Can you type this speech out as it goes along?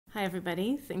Hi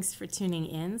everybody, thanks for tuning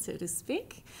in, so to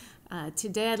speak.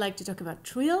 Today I'd like to talk about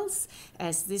trills,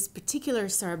 as this particular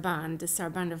sarabande, the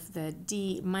sarabande of the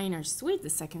D minor suite, the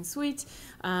second suite,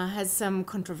 has some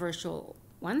controversial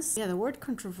ones. Yeah, the word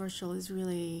controversial is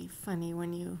really funny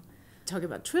when you talk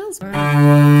about trills.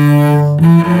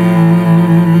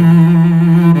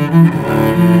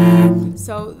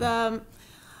 So the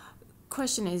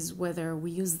question is whether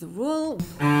we use the rule.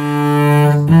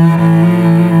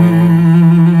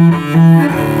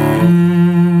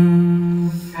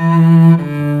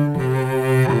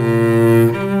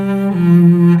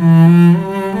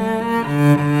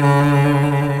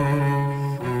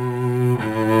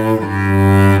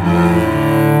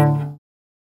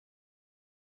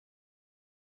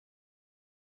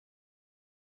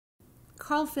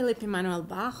 Carl Philipp Emanuel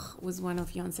Bach was one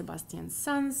of Johann Sebastian's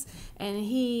sons, and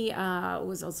he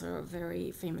was also a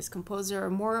very famous composer,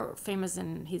 more famous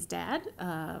than his dad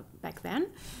back then.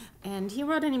 And he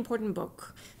wrote an important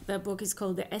book. The book is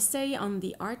called The Essay on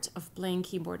the Art of Playing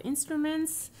Keyboard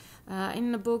Instruments.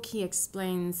 In the book, he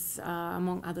explains,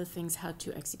 among other things, how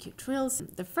to execute trills.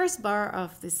 The first bar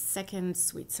of this second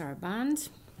suite sarabande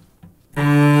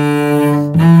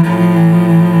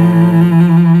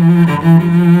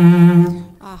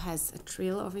has a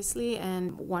trill, obviously,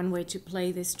 and one way to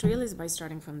play this trill is by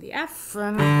starting from the F.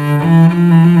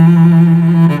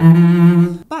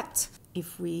 But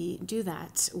if we do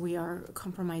that, we are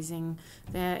compromising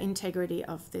the integrity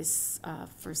of this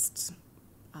first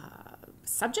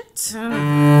subject,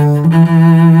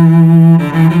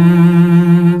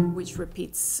 which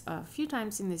repeats a few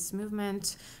times in this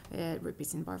movement. It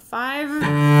repeats in bar 5.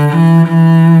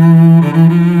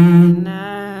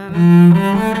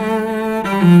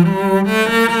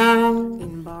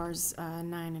 In bars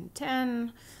 9 and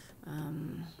 10.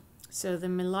 So the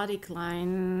melodic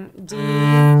line D, E,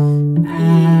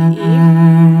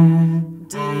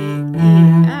 D, E,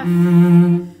 F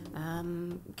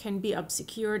can be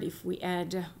obscured if we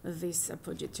add this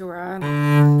appoggiatura.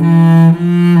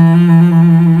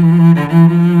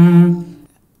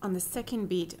 On the second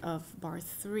beat of bar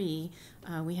 3,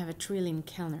 we have a trill in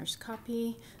Kellner's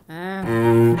copy.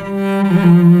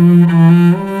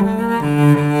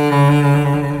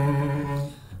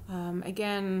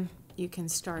 Again, you can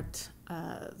start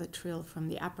the trill from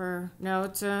the upper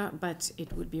note, but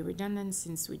it would be redundant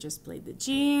since we just played the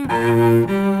G.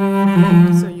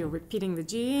 So you're repeating the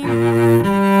G.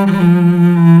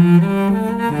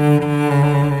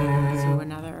 So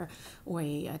another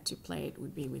way to play it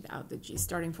would be without the G,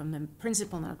 starting from the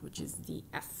principal note, which is the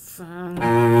F. I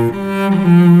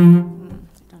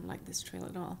don't like this trill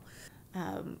at all.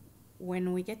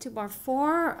 When we get to bar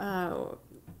 4,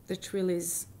 the trill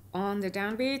is on the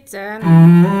downbeat, and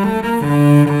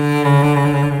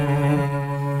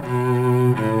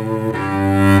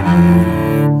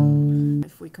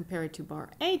if we compare it to bar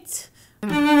 8,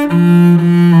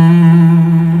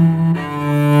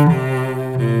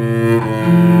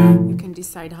 you can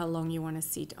decide how long you want to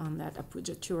sit on that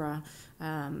appoggiatura,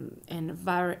 and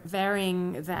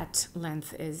varying that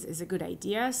length is a good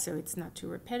idea, so it's not too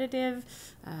repetitive.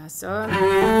 So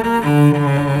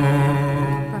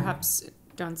perhaps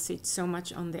don't sit so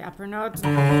much on the upper note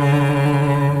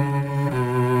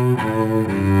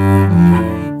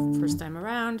first time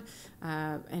around,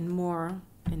 and more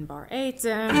in bar 8.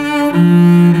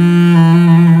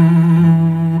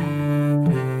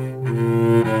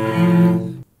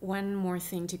 One more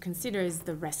thing to consider is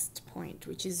the rest point,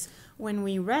 which is when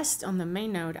we rest on the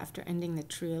main note after ending the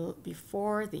trill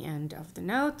before the end of the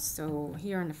note. So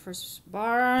here on the first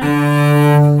bar,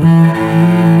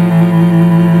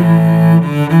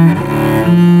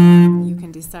 you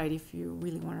can decide if you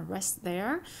really want to rest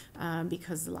there,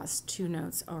 because the last two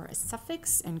notes are a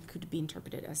suffix and could be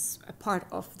interpreted as a part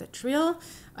of the trill.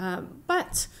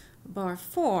 But bar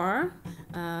 4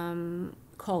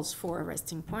 calls for a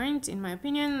resting point, in my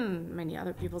opinion, many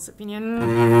other people's opinion.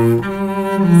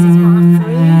 This is bar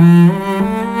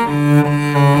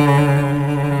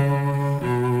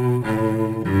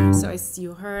 3. So as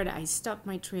you heard, I stopped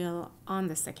my trill on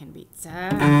the second beat.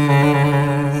 Stop.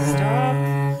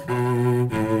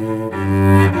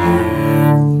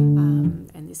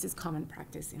 And this is common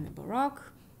practice in the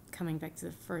Baroque. Coming back to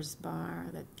the first bar,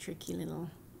 that tricky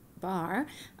little bar,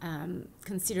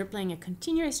 consider playing a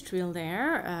continuous trill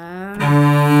there,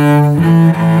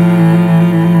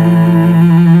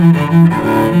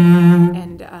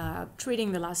 and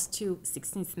treating the last two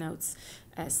 16th notes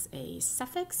as a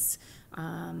suffix,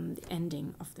 the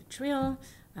ending of the trill.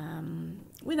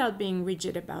 without being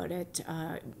rigid about it,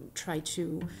 try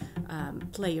to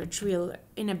play your trill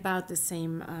in about the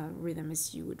same rhythm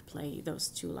as you would play those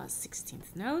two last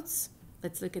 16th notes.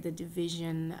 Let's look at the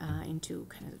division into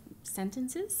kind of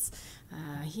sentences.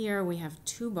 Here we have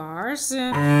 2 bars.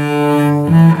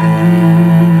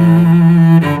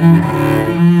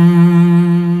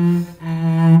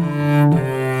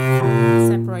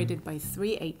 Separated by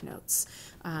 3 8 notes.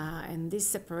 And this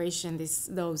separation,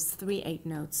 those 3 8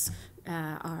 notes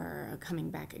are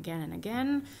coming back again and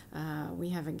again. We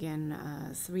have again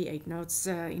 3 8 notes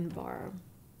in bar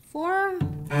 4.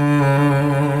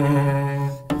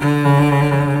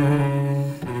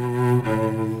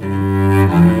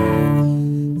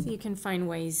 So you can find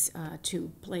ways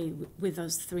to play with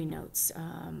those 3 notes.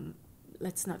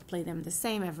 Let's not play them the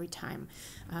same every time.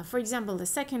 For example, the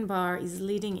second bar is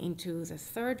leading into the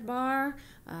third bar.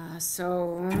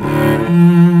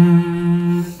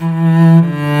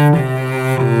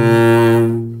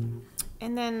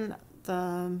 And then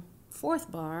the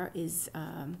fourth bar is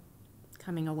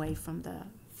coming away from the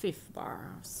fifth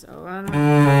bar. So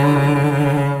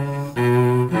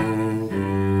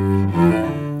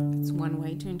it's one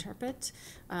way to interpret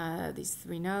these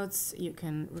 3 notes. You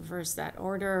can reverse that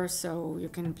order, so you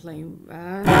can play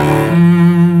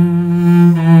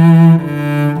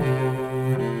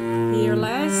here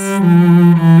less,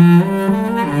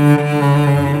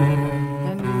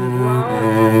 and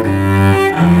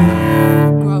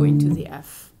grow into the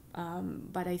F.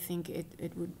 But I think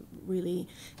it would really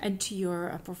add to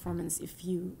your performance if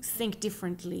you think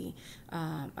differently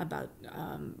about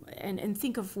and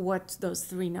think of what those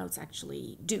 3 notes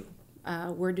actually do.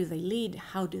 Where do they lead?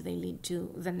 How do they lead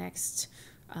to the next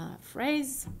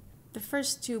phrase? The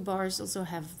first 2 bars also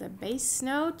have the bass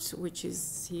note, which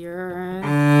is here.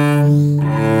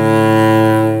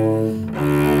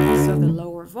 So the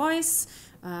lower voice.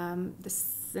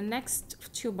 The next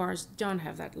 2 bars don't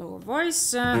have that lower voice.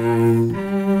 So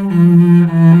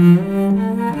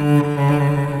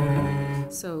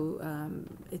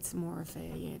it's more of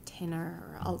a tenor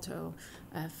or alto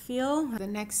feel. The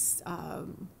next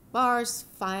bars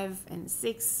 5 and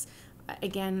 6,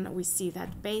 again we see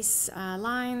that bass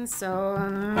line. So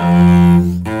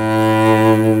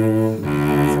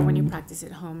when you practice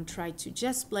at home, try to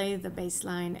just play the bass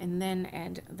line and then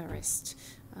add the rest.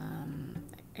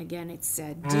 Again, it's D,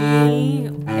 A,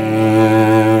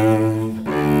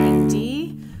 and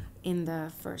D in the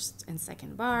first and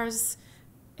second bars,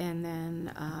 and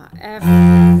then F,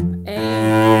 A,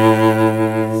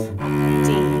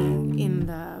 D in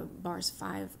the bars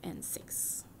 5 and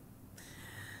 6.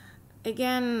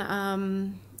 Again,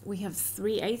 we have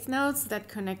 3 8th notes that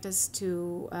connect us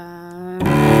to bar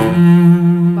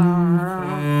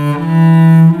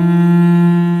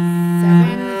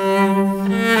 7.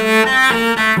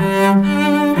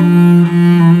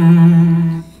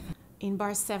 In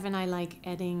bar 7, I like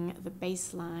adding the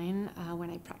bass line when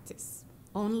I practice.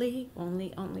 Only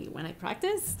when I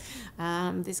practice.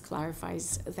 This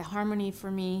clarifies the harmony for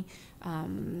me.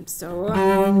 And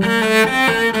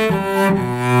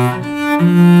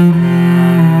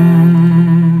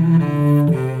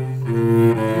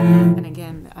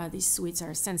again, these suites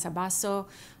are senza basso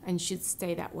and should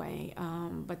stay that way.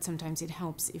 But sometimes it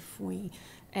helps if we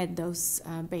add those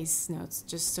bass notes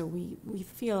just so we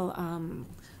feel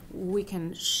we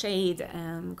can shade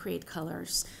and create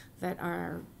colors that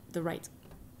are the right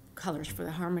colors for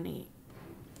the harmony.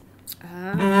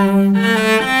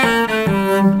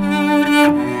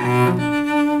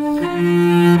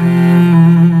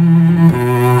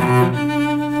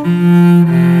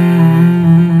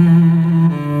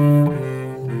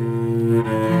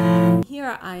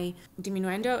 Here I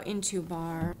diminuendo into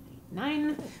bar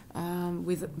 9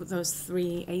 with those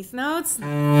 3 8th notes.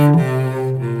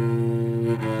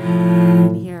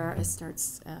 Here it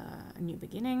starts a new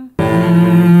beginning.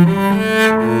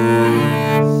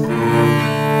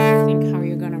 Think how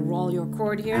you're gonna roll your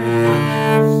chord here.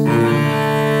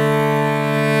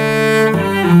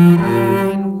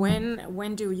 And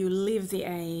when do you leave the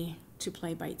A to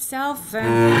play by itself? I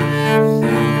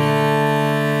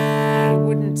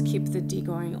wouldn't keep the D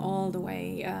going all the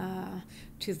way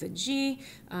to the G.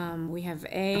 We have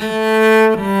A,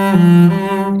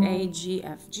 G,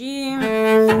 F, G.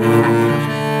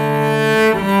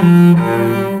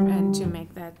 And to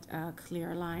make that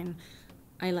clear line,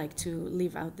 I like to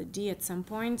leave out the D at some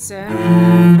point. Same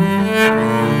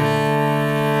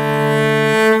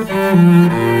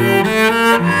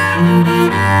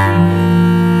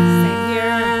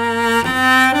here.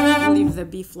 Leave the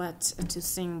B flat to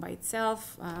sing by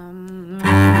itself.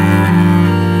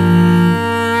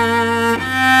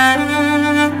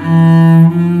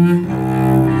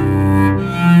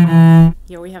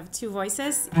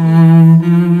 voices.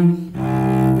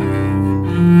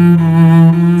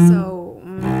 So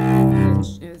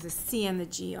the C and the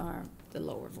G are the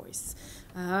lower voice.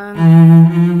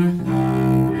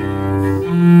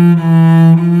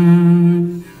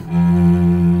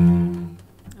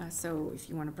 So if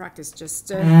you want to practice just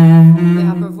the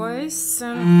upper voice,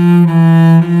 and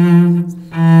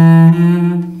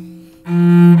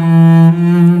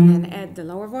then add the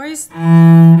lower voice, you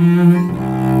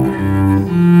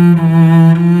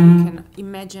can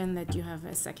imagine that you have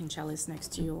a second cellist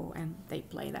next to you and they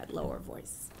play that lower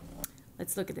voice.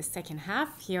 Let's look at the second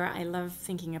half. Here I love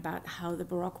thinking about how the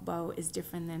Baroque bow is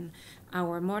different than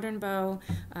our modern bow.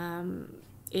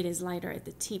 It is lighter at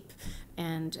the tip,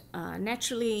 and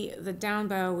naturally the down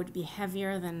bow would be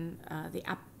heavier than the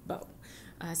up bow.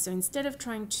 So instead of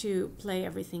trying to play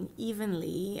everything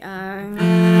evenly,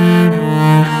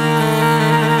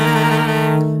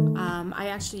 I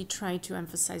actually try to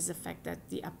emphasize the fact that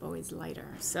the up bow is lighter.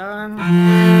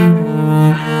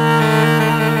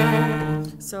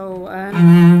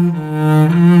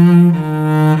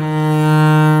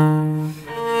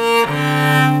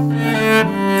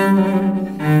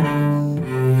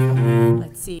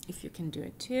 Let's see if you can do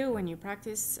it too when you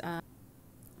practice.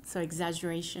 So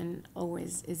exaggeration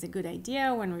always is a good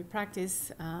idea when we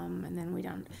practice, and then we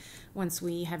don't, once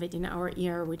we have it in our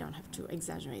ear, we don't have to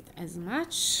exaggerate as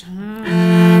much.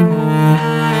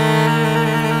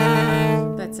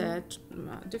 That's a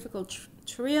difficult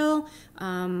trill.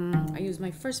 I use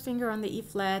my first finger on the E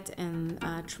flat and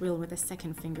trill with the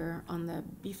second finger on the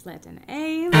B flat and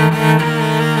A.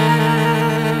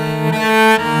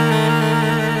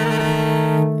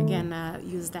 Again,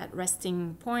 use that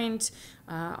resting point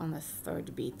on the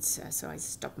third beat. So I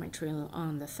stop my trill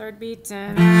on the third beat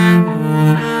and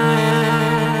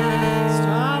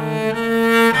stop.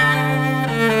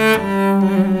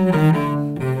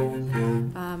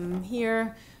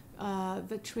 Here,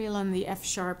 the trill on the F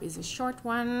sharp is a short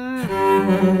one,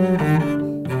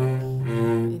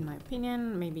 in my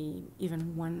opinion, maybe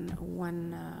even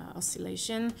one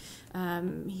oscillation.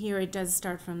 Here it does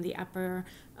start from the upper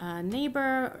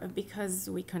neighbor because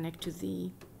we connect to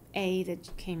the A that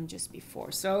came just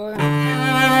before. So that's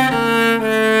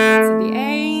the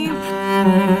A.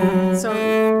 So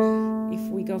if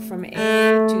we go from A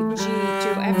to G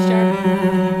to F sharp,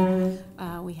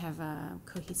 we have a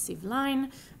cohesive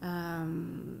line.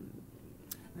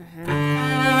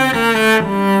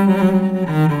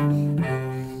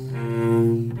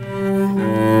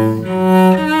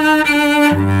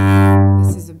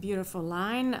 This is a beautiful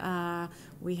line.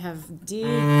 We have D.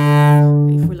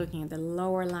 If we're looking at the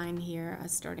lower line here,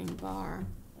 starting bar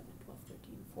 12,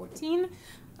 13, 14,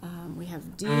 we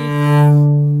have D. The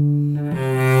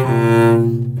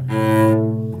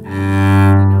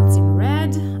notes in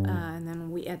red, and then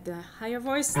we add the higher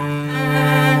voice.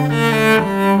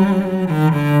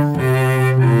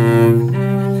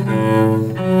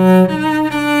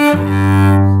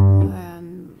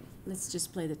 Let's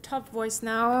just play the top voice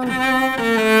now.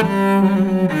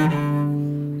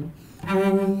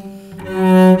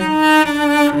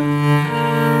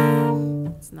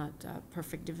 It's not a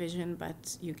perfect division,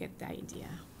 but you get the idea.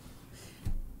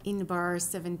 In bar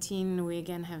 17, we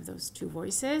again have those two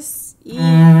voices, E, D,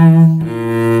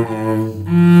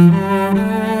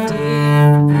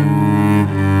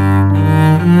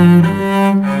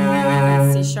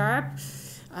 C sharp.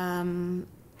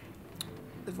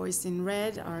 The voice in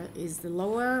red is the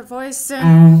lower voice,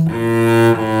 and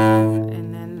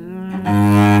then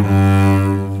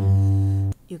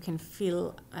you can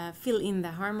fill in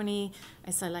the harmony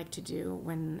as I like to do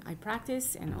when I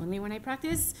practice, and only when I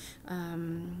practice,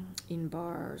 in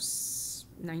bars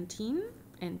 19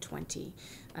 and 20.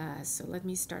 So let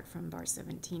me start from bar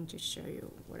 17 to show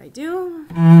you what I do.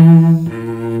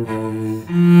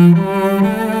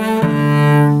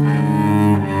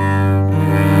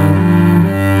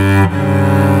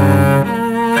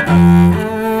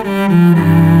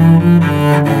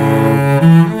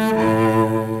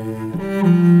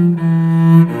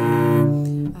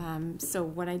 So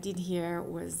what I did here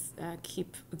was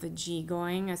keep the G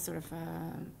going as sort of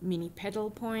a mini pedal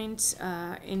point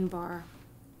in bar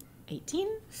 18.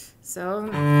 So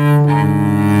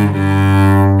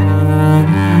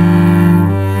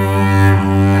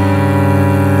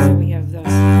we have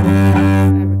those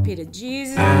repeated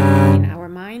G's in our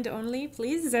mind only,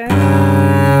 please. And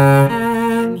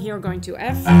here we're going to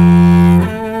F,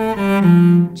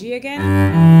 G again,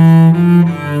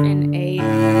 and A.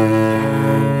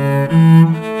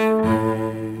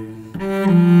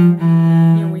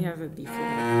 Here we have a B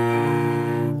flat.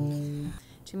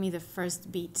 To me, the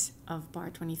first beat of bar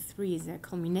 23 is a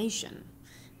culmination.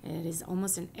 It is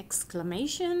almost an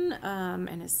exclamation,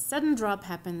 and a sudden drop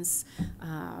happens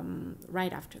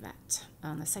right after that,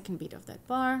 on the second beat of that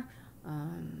bar,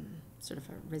 sort of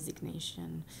a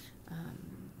resignation.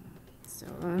 So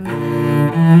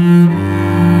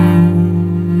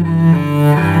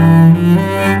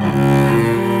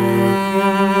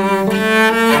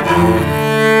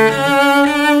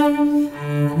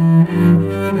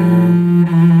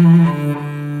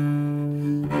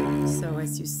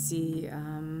as you see,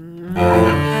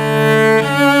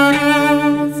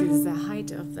 this is the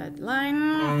height of that line.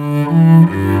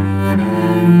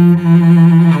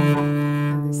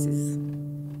 And this is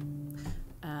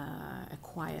a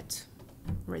quiet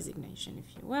resignation,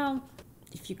 if you will.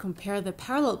 If you compare the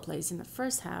parallel plays in the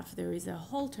first half, there is a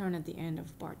whole turn at the end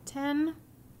of bar 10.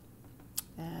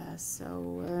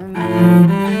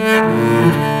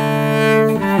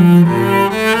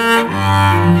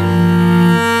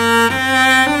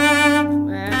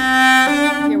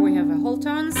 Here we have a whole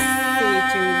tone, C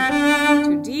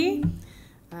to D.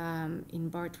 In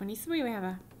bar 23, we have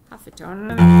a half a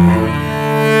tone.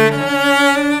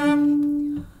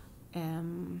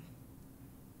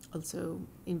 Also,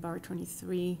 in bar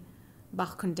 23,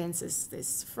 Bach condenses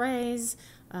this phrase.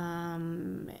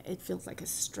 It feels like a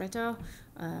stretto.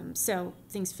 So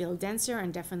things feel denser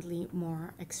and definitely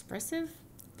more expressive.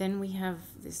 Then we have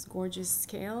this gorgeous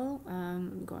scale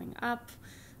going up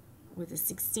with the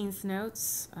 16th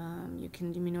notes. You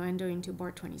can diminuendo into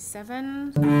bar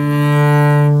 27.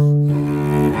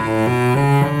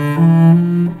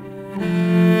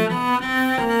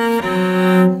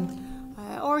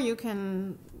 Or you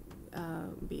can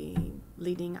be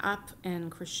leading up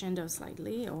and crescendo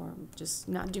slightly, or just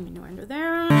not diminuendo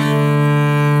there.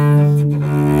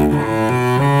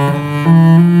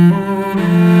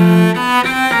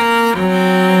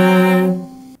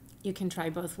 You can try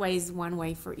both ways, one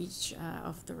way for each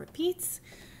of the repeats.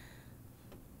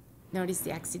 Notice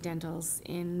the accidentals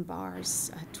in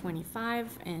bars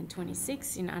 25 and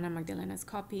 26 in Anna Magdalena's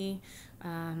copy.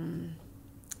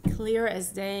 Clear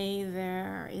as day,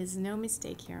 there is no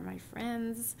mistake here, my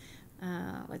friends.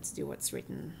 Let's do what's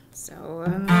written. So,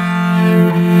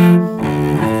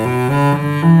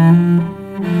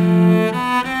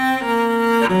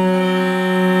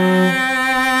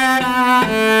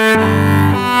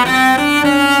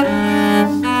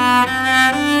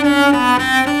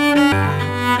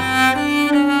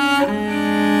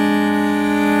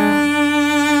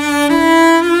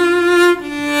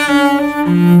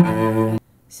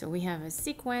 so we have a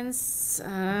sequence.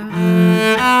 And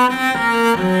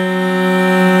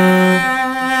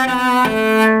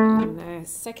the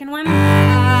second one.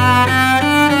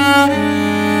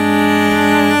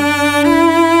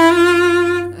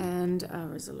 And a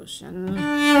resolution.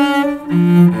 And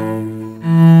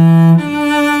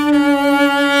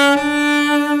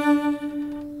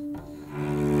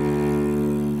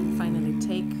finally,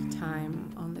 take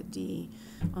time on the D,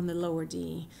 on the lower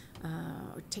D.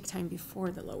 Or take time before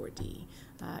the lower D.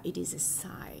 It is a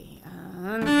sigh.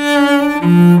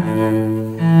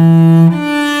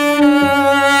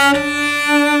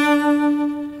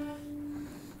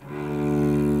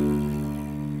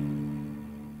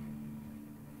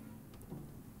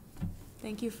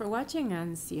 Thank you for watching,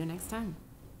 and see you next time.